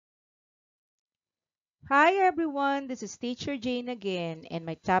Hi everyone, this is Teacher Jane again, and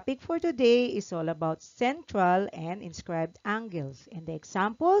my topic for today is all about central and inscribed angles. And the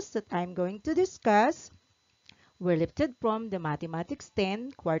examples that I'm going to discuss were lifted from the Mathematics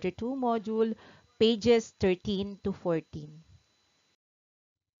 10 Quarter 2 module, pages 13 to 14.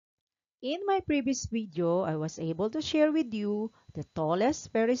 In my previous video, I was able to share with you the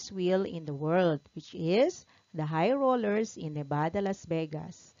tallest Ferris wheel in the world, which is the High Rollers in Nevada, Las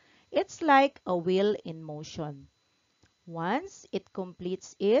Vegas. It's like a wheel in motion. Once it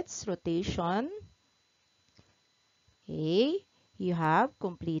completes its rotation, okay, you have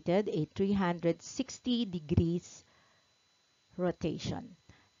completed a 360 degrees rotation.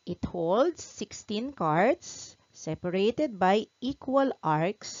 It holds 16 cards separated by equal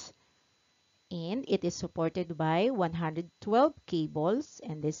arcs, and it is supported by 112 cables,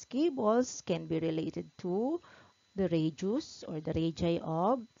 and these cables can be related to the radius or the radii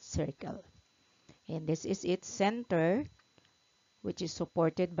of circle. And this is its center, which is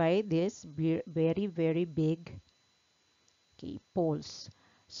supported by this very big, okay, poles.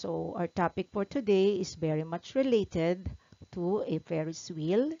 So our topic for today is very much related to a Ferris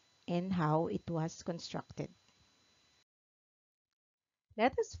wheel and how it was constructed.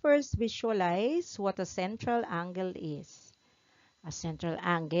 Let us first visualize what a central angle is. A central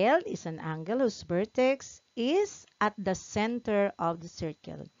angle is an angle whose vertex is at the center of the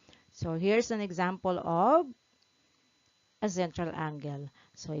circle. So here's an example of a central angle.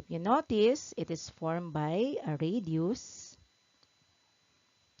 So if you notice, it is formed by a radius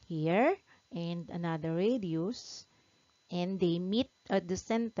here and another radius, and they meet at the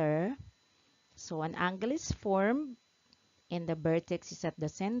center. So an angle is formed and the vertex is at the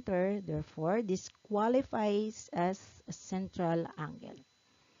center. Therefore, this qualifies as a central angle.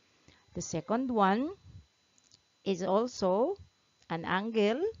 The second one is also an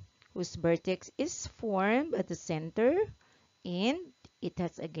angle whose vertex is formed at the center, and it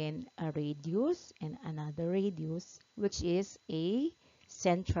has again a radius and another radius, which is a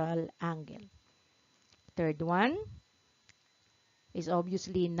central angle. Third one is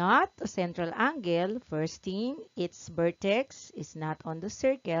obviously not a central angle. First thing, its vertex is not on the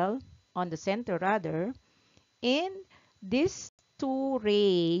circle, on the center rather, and these two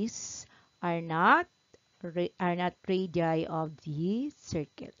rays are not radii of the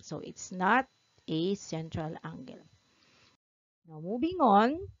circle. So it's not a central angle. Now moving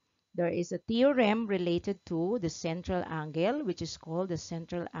on, there is a theorem related to the central angle, which is called the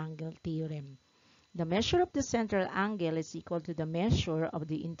Central Angle Theorem. The measure of the central angle is equal to the measure of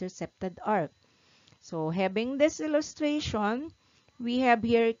the intercepted arc. So having this illustration, we have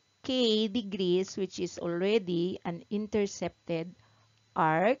here k degrees, which is already an intercepted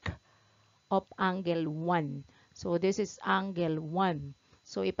arc of angle 1. So this is angle 1.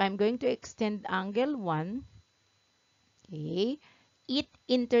 So if I'm going to extend angle 1, okay, it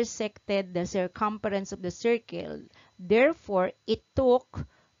intersected the circumference of the circle. Therefore, it took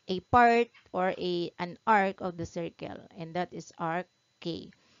a part or an arc of the circle, and that is arc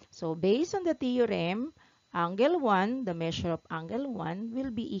K. So based on the theorem, angle 1, the measure of angle 1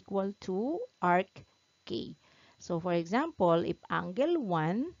 will be equal to arc K. So for example, if angle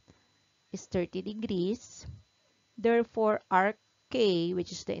 1 is 30 degrees, therefore arc K,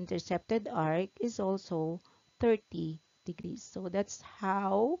 which is the intercepted arc, is also 30 degrees. So that's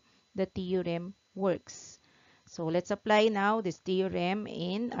how the theorem works. So let's apply now this theorem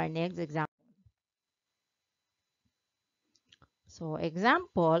in our next example. So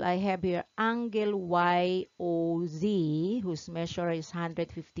example, I have here angle YOZ, whose measure is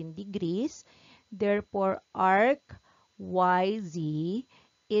 115 degrees. Therefore, arc YZ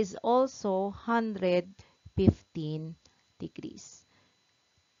is also 115 degrees.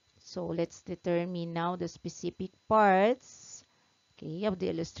 So let's determine now the specific parts, okay, of the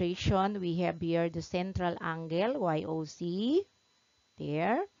illustration. We have here the central angle YOC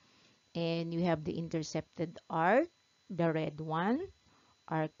there, and you have the intercepted arc, the red one,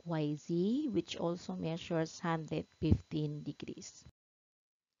 arc YZ, which also measures 115 degrees.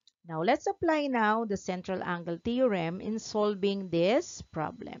 Now let's apply now the central angle theorem in solving this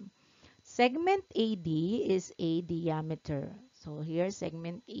problem. Segment AD is a diameter. So here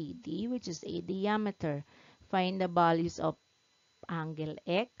segment AD, which is a diameter. Find the values of angle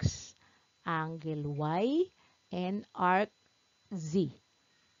X, angle Y, and arc Z.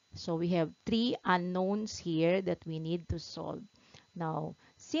 So we have three unknowns here that we need to solve. Now,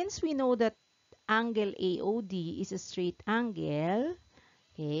 since we know that angle AOD is a straight angle,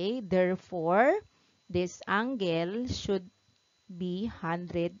 okay, therefore, this angle should be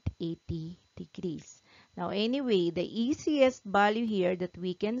 180 degrees. Now, anyway, the easiest value here that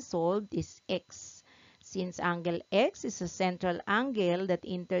we can solve is X. Since angle X is a central angle that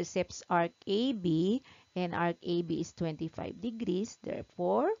intercepts arc AB, and arc AB is 25 degrees,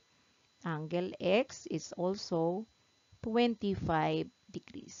 therefore, angle X is also 25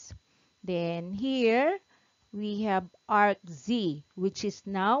 degrees. Then here, we have arc Z, which is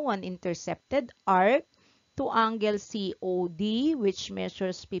now an intercepted arc to angle COD, which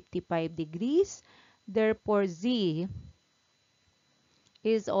measures 55 degrees. Therefore, Z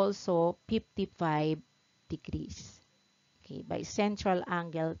is also 55 degrees. Okay, by Central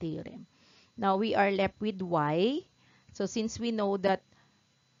Angle Theorem. Now, we are left with Y. So, since we know that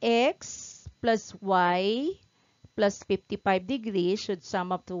X plus Y plus 55 degrees should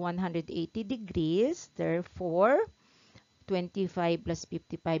sum up to 180 degrees. Therefore, 25 plus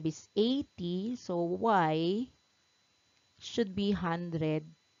 55 is 80. So, Y should be 100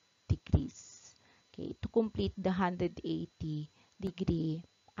 degrees. Okay, to complete the 180 degree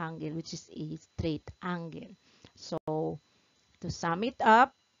angle, which is a straight angle. So, to sum it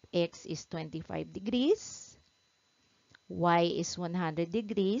up, X is 25 degrees, Y is 100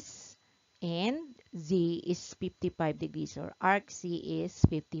 degrees, and Z is 55 degrees, or arc Z is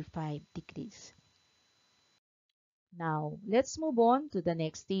 55 degrees. Now, let's move on to the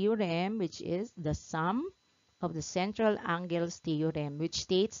next theorem, which is the sum of the Central Angles Theorem, which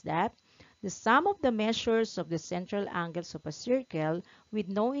states that the sum of the measures of the central angles of a circle with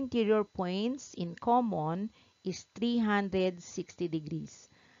no interior points in common is 360 degrees,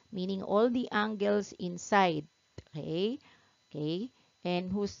 meaning all the angles inside, okay,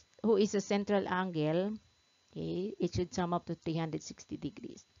 and who is a central angle, okay, it should sum up to 360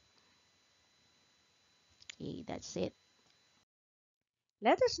 degrees. Okay, that's it.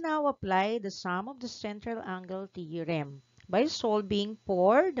 Let us now apply the sum of the central angle theorem by solving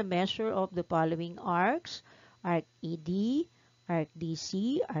for the measure of the following arcs: arc ED, arc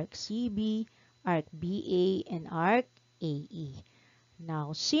DC, arc CB, arc BA, and arc AE.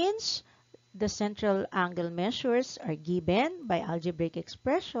 Now, since the central angle measures are given by algebraic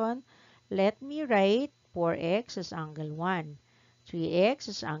expression, let me write 4x as angle 1, 3x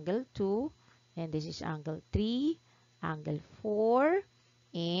as angle 2, and this is angle 3, angle 4,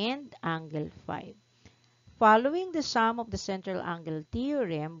 and angle 5. Following the sum of the central angle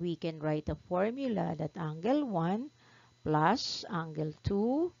theorem, we can write a formula that angle 1 plus angle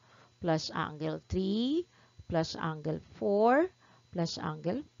 2 plus angle 3 plus angle 4 plus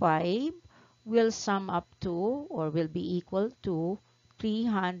angle 5 will sum up to, or will be equal to,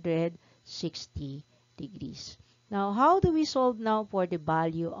 360 degrees. Now, how do we solve now for the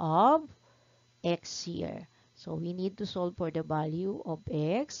value of x here? So, we need to solve for the value of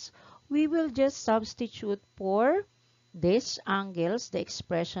x. We will just substitute for these angles, the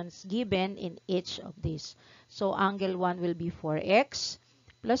expressions given in each of these. So, angle 1 will be 4x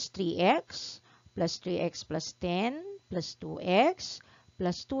plus 3x plus 3x plus 10 plus 2x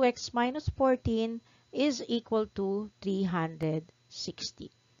plus 2x minus 14 is equal to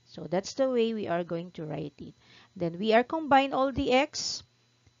 360. So, that's the way we are going to write it. Then, we are combine all the x.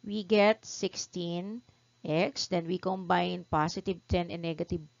 We get 16x. Then, we combine positive 10 and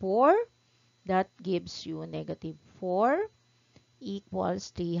negative 4. That gives you negative 4 equals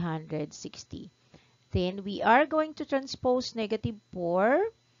 360. Then we are going to transpose negative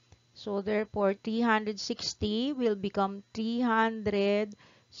 4. So therefore, 360 will become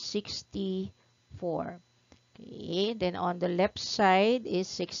 364. Okay, then on the left side is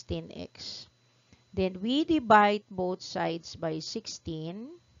 16x. Then we divide both sides by 16.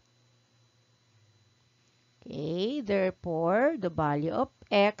 Okay, therefore, the value of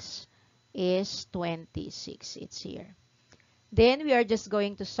x is 26. It's here. Then we are just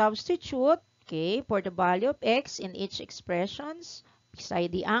going to substitute, okay, for the value of x in each expressions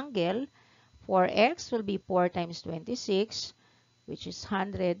beside the angle. For x will be 4 times 26, which is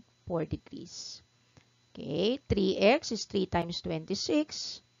 104 degrees. Okay, 3x is 3 times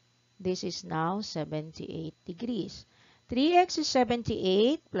 26. This is now 78 degrees. 3x is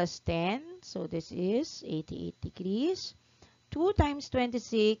 78 plus 10, so this is 88 degrees. 2 times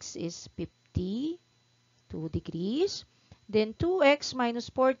 26 is 52 degrees. Then 2x minus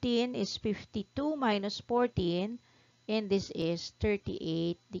 14 is 52 minus 14, and this is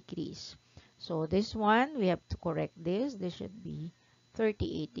 38 degrees. So this one, we have to correct this. This should be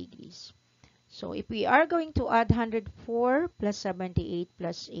 38 degrees. So if we are going to add 104 plus 78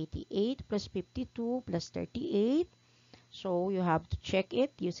 plus 88 plus 52 plus 38, so you have to check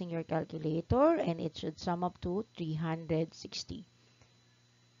it using your calculator, and it should sum up to 360.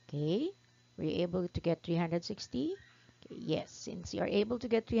 Okay, were you able to get 360? Okay, yes, since you are able to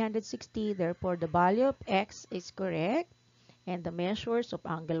get 360, therefore the value of x is correct, and the measures of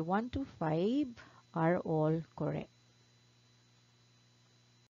angle 1 to 5 are all correct.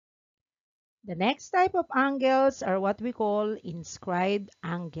 The next type of angles are what we call inscribed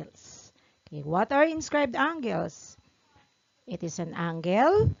angles. Okay, what are inscribed angles? It is an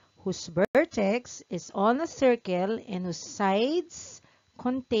angle whose vertex is on a circle and whose sides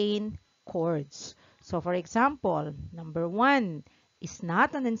contain chords. So for example, number 1 is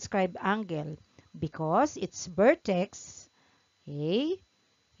not an inscribed angle because its vertex, okay,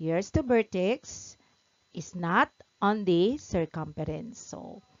 here's the vertex, is not on the circumference.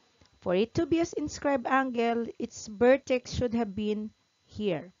 So for it to be an inscribed angle, its vertex should have been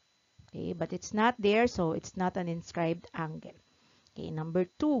here. Okay, but it's not there, so it's not an inscribed angle. Okay, number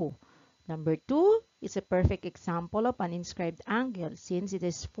 2. Number 2 is a perfect example of an inscribed angle since it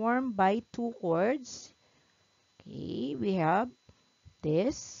is formed by two chords. Okay, we have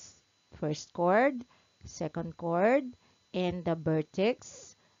this first chord, second chord, and the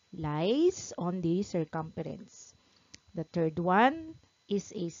vertex lies on the circumference. The third one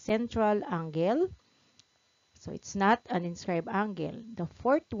is a central angle, so it's not an inscribed angle. The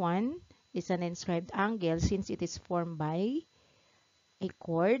fourth one is an inscribed angle since it is formed by a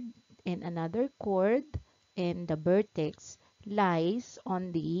chord and another chord, and the vertex lies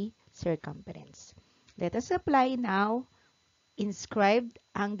on the circumference. Let us apply now inscribed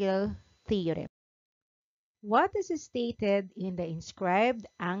angle theorem. What is stated in the inscribed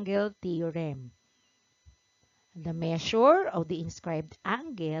angle theorem? The measure of the inscribed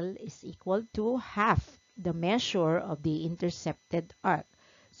angle is equal to half the measure of the intercepted arc.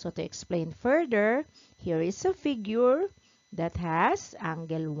 So to explain further, here is a figure that has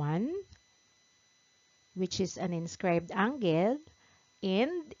angle 1, which is an inscribed angle,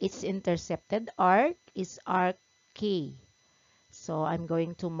 and its intercepted arc is arc K. So I'm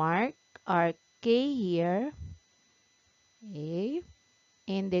going to mark arc K here. Okay.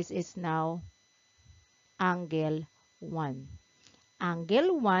 And this is now angle 1.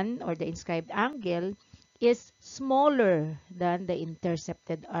 Angle 1 or the inscribed angle is smaller than the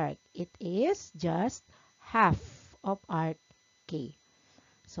intercepted arc. It is just half of arc K.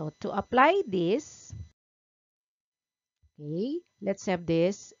 So to apply this, okay, let's have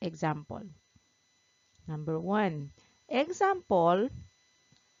this example. Number 1. Example,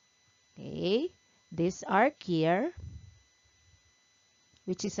 okay, this arc here,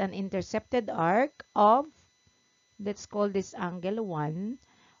 which is an intercepted arc of, let's call this angle 1,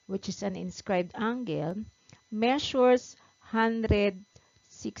 which is an inscribed angle, measures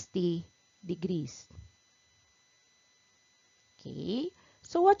 160 degrees. Okay,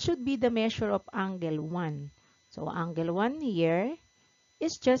 so what should be the measure of angle 1? So angle 1 here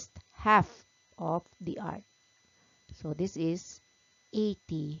is just half of the arc. So this is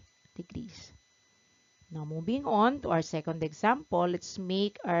 80 degrees. Now moving on to our second example, let's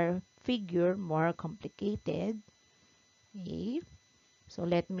make our figure more complicated. Okay, so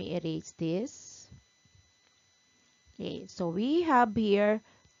let me erase this. Okay, so we have here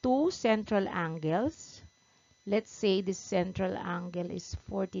two central angles. Let's say this central angle is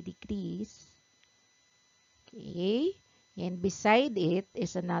 40 degrees. Okay, and beside it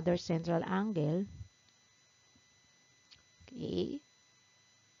is another central angle. Okay,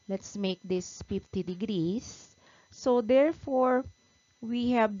 let's make this 50 degrees. So therefore,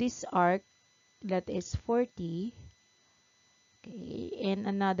 we have this arc that is 40. Okay, and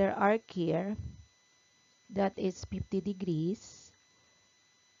another arc here that is 50 degrees.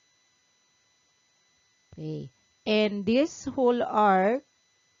 Okay, and this whole arc,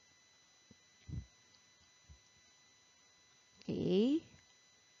 okay,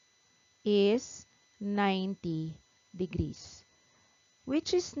 is 90 degrees,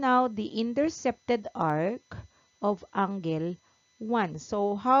 which is now the intercepted arc of angle 1.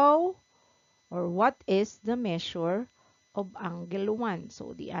 So how or what is the measure of angle 1?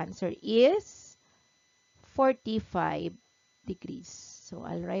 So the answer is 45 degrees. So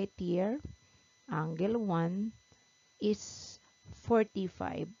I'll write here angle 1 is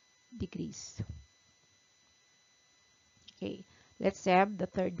 45 degrees. Okay, let's have the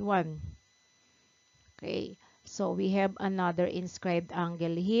third one. Okay, so we have another inscribed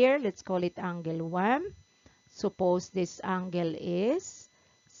angle here. Let's call it angle 1. Suppose this angle is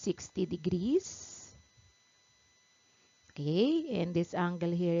 60 degrees. Okay, and this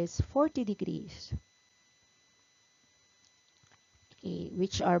angle here is 40 degrees. Okay,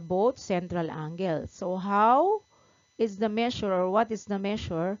 which are both central angles. So how is the measure or what is the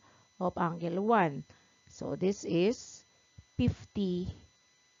measure of angle 1? So this is 50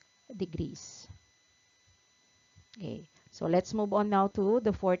 degrees. Okay, so let's move on now to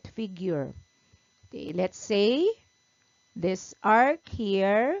the fourth figure. Okay, let's say this arc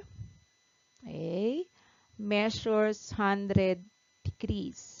here Okay, measures 100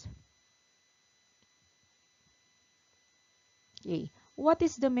 degrees. Okay, what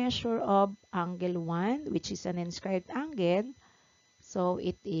is the measure of angle 1, which is an inscribed angle? So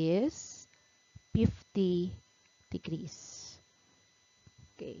it is 50 degrees.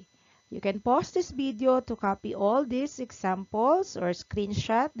 Okay, you can pause this video to copy all these examples or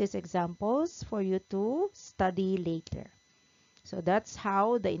screenshot these examples for you to study later. So that's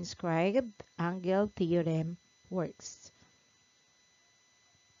how the inscribed angle theorem works.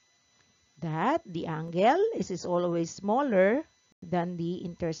 That the angle is always smaller than the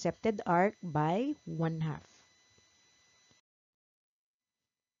intercepted arc by 1/2.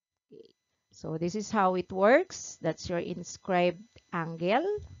 Okay. So this is how it works. That's your inscribed angle,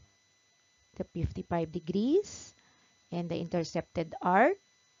 the 55 degrees, and the intercepted arc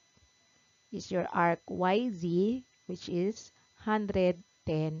is your arc YZ, which is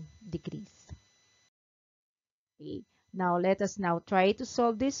 110 degrees. Okay. Now, let us now try to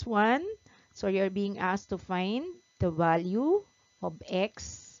solve this one. So, you're being asked to find the value of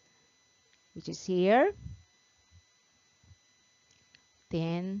x, which is here,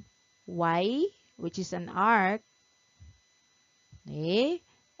 then y, which is an arc, okay,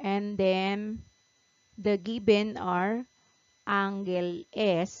 and then the given are angle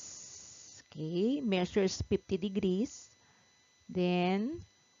S, okay, measures 50 degrees, then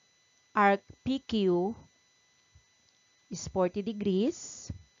arc PQ is 40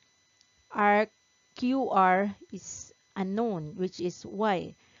 degrees, arc QR is unknown, which is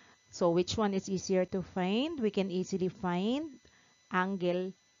y. So which one is easier to find? We can easily find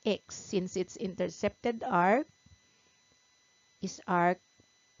angle X since its intercepted arc is arc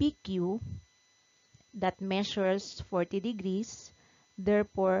PQ that measures 40 degrees.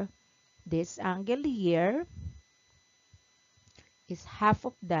 Therefore, this angle here is half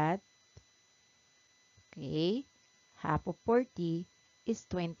of that. Okay, half of 40 is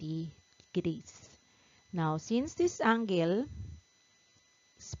 20 degrees. Now, since this angle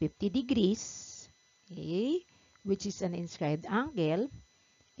is 50 degrees, okay, which is an inscribed angle,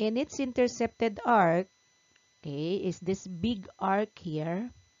 and its intercepted arc, okay, is this big arc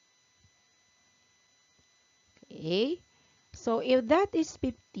here, okay. So, if that is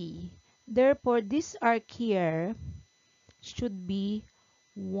 50, therefore, this arc here should be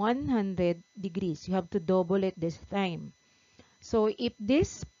 100 degrees. You have to double it this time. So, if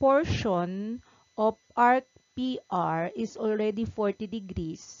this portion of arc PR is already 40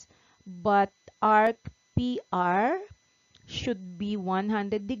 degrees, but arc PR should be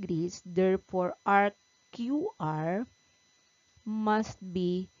 100 degrees, therefore arc QR must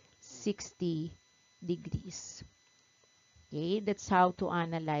be 60 degrees. Okay, that's how to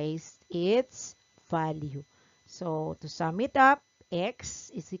analyze its value. So, to sum it up, x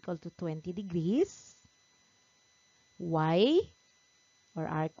is equal to 20 degrees, y or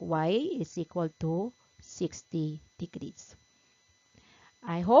arc y is equal to 60 degrees.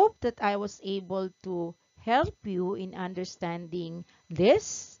 I hope that I was able to help you in understanding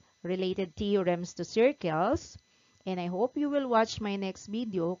this related theorems to circles. And I hope you will watch my next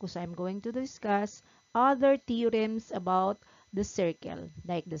video because I'm going to discuss other theorems about the circle,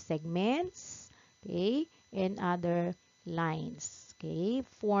 like the segments, okay, and other lines, okay,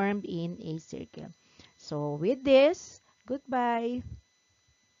 formed in a circle. So with this, goodbye.